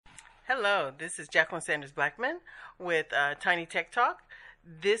Hello, this is Jacqueline Sanders Blackman with Tiny Tech Talk.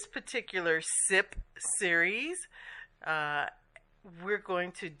 This particular SIP series, uh, we're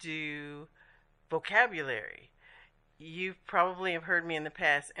going to do vocabulary. You probably have heard me in the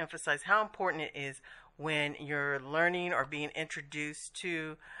past emphasize how important it is when you're learning or being introduced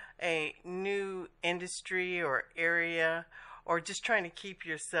to a new industry or area, or just trying to keep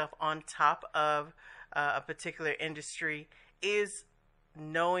yourself on top of a particular industry, is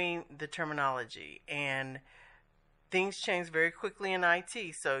knowing the terminology. And things change very quickly in IT.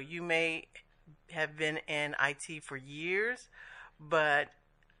 So you may have been in IT for years, but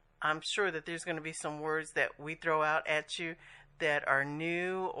I'm sure that there's going to be some words that we throw out at you that are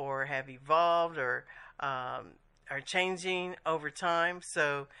new or have evolved or are changing over time.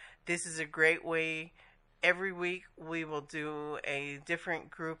 So this is a great way. Every week we will do a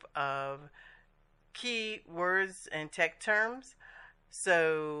different group of key words and tech terms.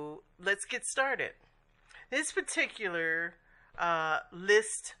 So let's get started. This particular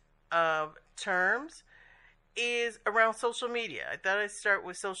list of terms is around social media. I thought I'd start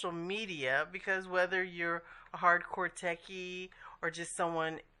with social media because whether you're a hardcore techie or just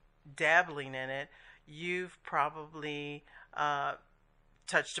someone dabbling in it, you've probably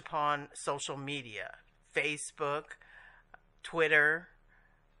touched upon social media. Facebook, Twitter,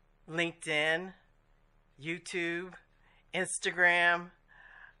 LinkedIn, YouTube, Instagram.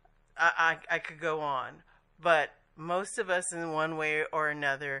 I could go on, but most of us, in one way or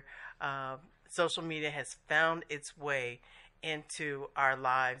another, social media has found its way into our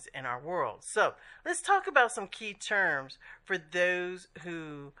lives and our world. So let's talk about some key terms for those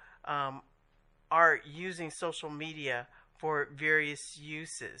who are using social media for various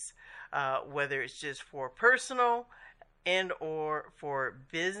uses, whether it's just for personal and or for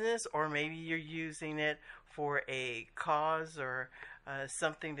business, or maybe you're using it for a cause or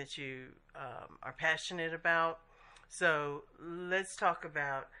something that you are passionate about. So let's talk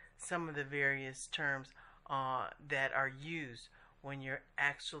about some of the various terms that are used when you're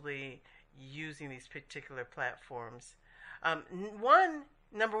actually using these particular platforms.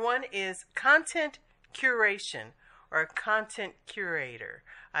 Number one is content curation or content curator.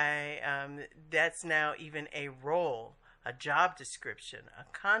 That's now even a role, a job description, a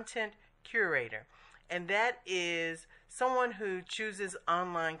content curator. And that is someone who chooses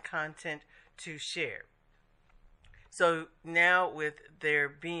online content to share. So now, with there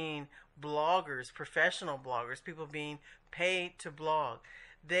being bloggers, professional bloggers, people being paid to blog,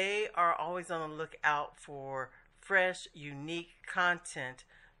 they are always on the lookout for fresh, unique content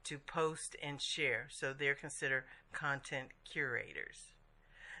to post and share. So they're considered content curators.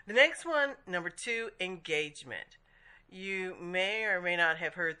 The next one, number two, engagement. You may or may not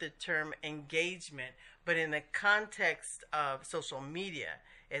have heard the term engagement, but in the context of social media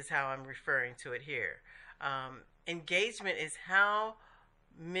is how I'm referring to it here. Engagement is how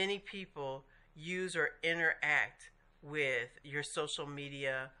many people use or interact with your social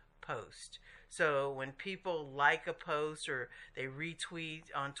media post. So when people like a post or they retweet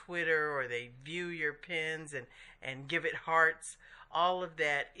on Twitter or they view your pins and give it hearts, all of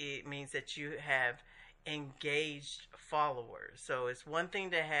that, it means that you have engaged followers. So it's one thing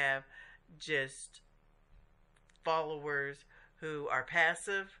to have just followers who are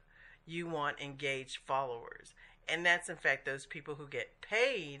passive. You want engaged followers. And that's in fact those people who get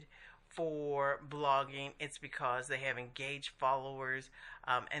paid for blogging. It's because they have engaged followers,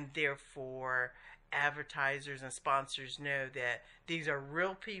 and therefore advertisers and sponsors know that these are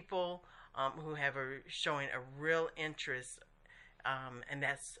real people who have showing a real interest, and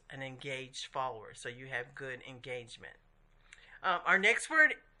that's an engaged follower. So you have good engagement. Our next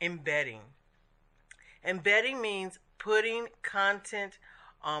word, embedding. Embedding means putting content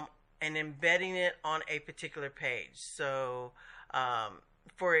and embedding it on a particular page. So,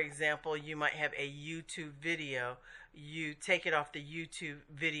 for example, you might have a YouTube video. You take it off the YouTube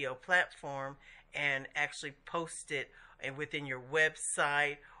video platform and actually post it within your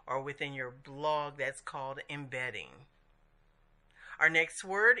website or within your blog. That's called embedding. Our next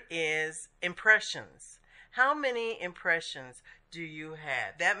word is impressions. How many impressions do you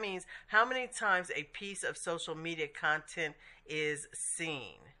have? That means how many times a piece of social media content is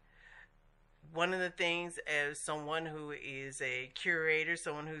seen. One of the things, as someone who is a curator,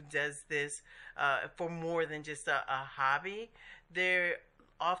 someone who does this for more than just a hobby, they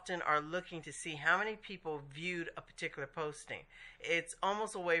often are looking to see how many people viewed a particular posting. It's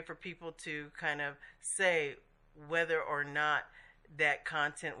almost a way for people to kind of say whether or not that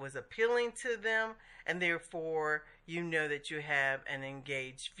content was appealing to them, and therefore you know that you have an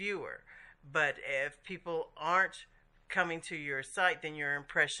engaged viewer. But if people aren't coming to your site, then your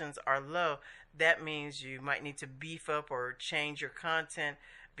impressions are low. That means you might need to beef up or change your content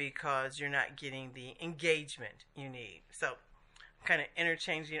because you're not getting the engagement you need. So, kind of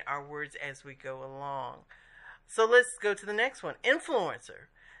interchanging our words as we go along. So let's go to the next one. Influencer.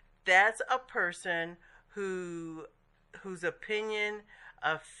 That's a person whose opinion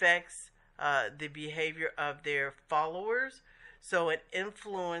affects the behavior of their followers. So an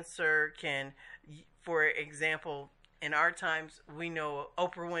influencer can, for example, in our times, we know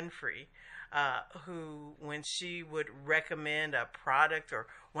Oprah Winfrey, who, when she would recommend a product or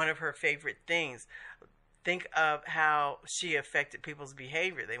one of her favorite things, think of how she affected people's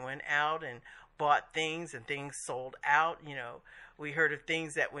behavior. They went out and bought things and things sold out. You know, we heard of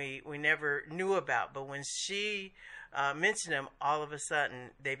things that we never knew about, but when she mentioned them, all of a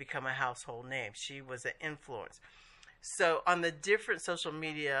sudden they become a household name. She was an influence. So on the different social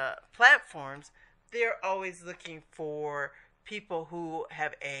media platforms, they're always looking for people who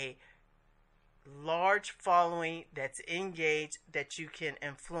have a large following that's engaged that you can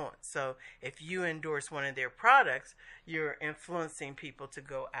influence. So if you endorse one of their products, you're influencing people to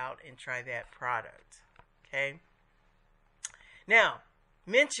go out and try that product. Okay. Now,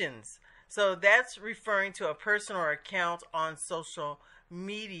 mentions. So that's referring to a person or account on social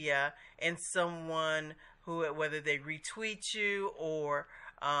media and someone who, whether they retweet you or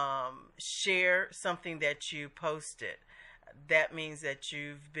share something that you posted. That means that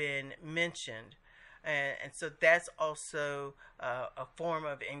you've been mentioned. And so that's also a form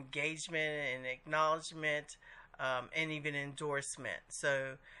of engagement and acknowledgement and even endorsement.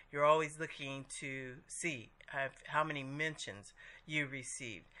 So you're always looking to see how many mentions you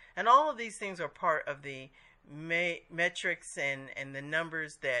received. And all of these things are part of the metrics and the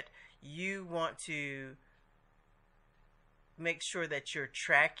numbers that you want to make sure that you're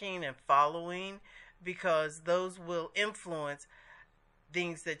tracking and following, because those will influence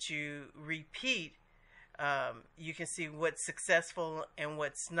things that you repeat. You can see what's successful and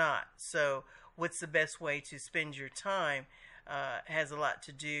what's not. So what's the best way to spend your time has a lot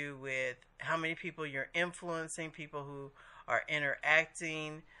to do with how many people you're influencing, people who are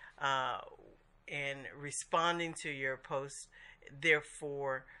interacting and responding to your posts,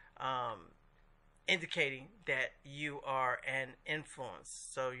 therefore indicating that you are an influence.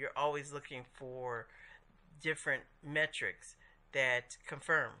 So you're always looking for different metrics that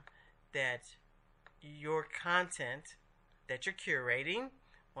confirm that your content that you're curating,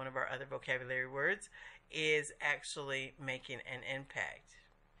 one of our other vocabulary words, is actually making an impact.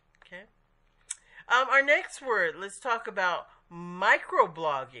 Okay. Our next word, let's talk about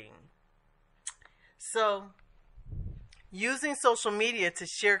microblogging. So, using social media to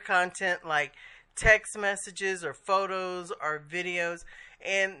share content like text messages or photos or videos.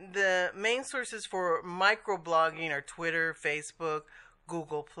 And the main sources for microblogging are Twitter, Facebook,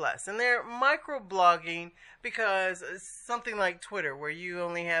 Google+. And they're microblogging because it's something like Twitter, where you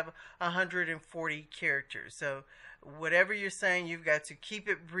only have 140 characters. So whatever you're saying, you've got to keep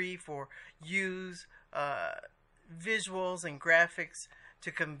it brief or use visuals and graphics to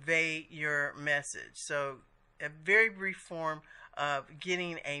convey your message. So a very brief form of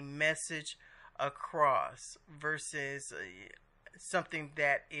getting a message across versus something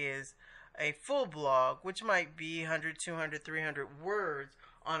that is a full blog, which might be 100, 200, 300 words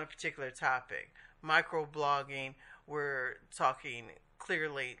on a particular topic. Microblogging, we're talking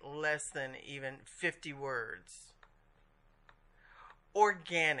clearly less than even 50 words.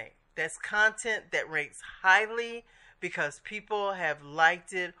 Organic, that's content that ranks highly because people have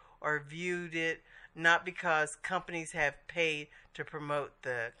liked it or viewed it, not because companies have paid to promote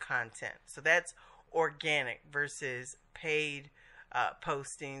the content. So that's organic versus paid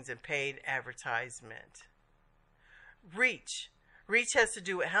postings and paid advertisement. Reach. Reach has to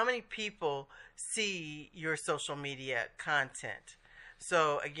do with how many people see your social media content.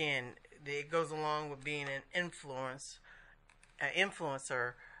 So again, it goes along with being an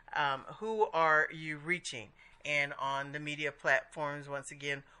influencer. Who are you reaching? And on the media platforms, once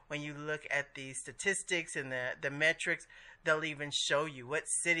again, when you look at the statistics and the metrics, they'll even show you what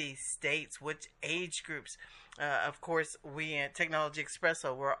cities, states, which age groups. Of course, we at Technology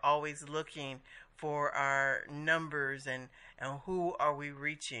Expresso, we're always looking for our numbers and who are we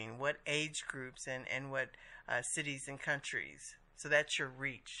reaching, what age groups and what cities and countries. So that's your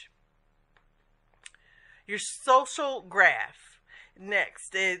reach. Your social graph.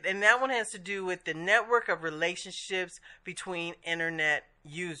 Next, and that one has to do with the network of relationships between internet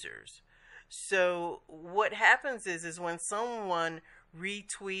users. So what happens is when someone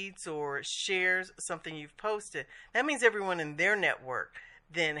retweets or shares something you've posted, that means everyone in their network,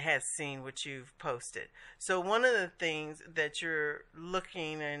 then has seen what you've posted. So one of the things that you're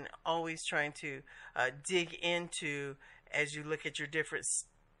looking and always trying to dig into as you look at your different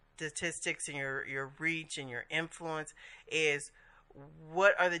statistics and your reach and your influence is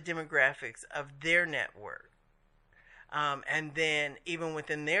what are the demographics of their network. And then even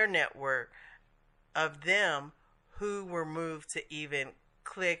within their network of them, who were moved to even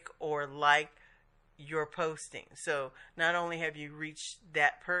click or like your posting. So not only have you reached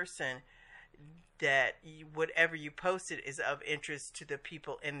that person, that whatever you posted is of interest to the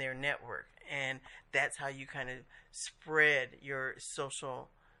people in their network. And that's how you kind of spread your social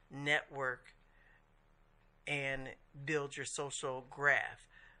network and build your social graph.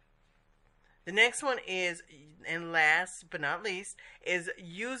 The next one is, and last but not least, is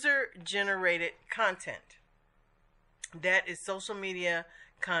user-generated content. That is social media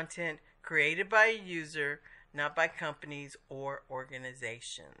content created by a user, not by companies or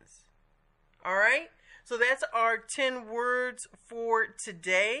organizations. All right? So that's our 10 words for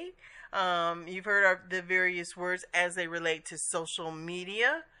today. You've heard the various words as they relate to social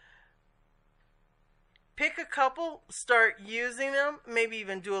media. Pick a couple, start using them, maybe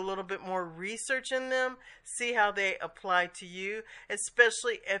even do a little bit more research in them, see how they apply to you,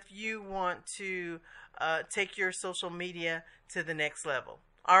 especially if you want to take your social media to the next level.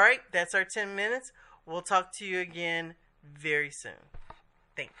 All right, that's our 10 minutes. We'll talk to you again very soon.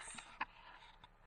 Thanks.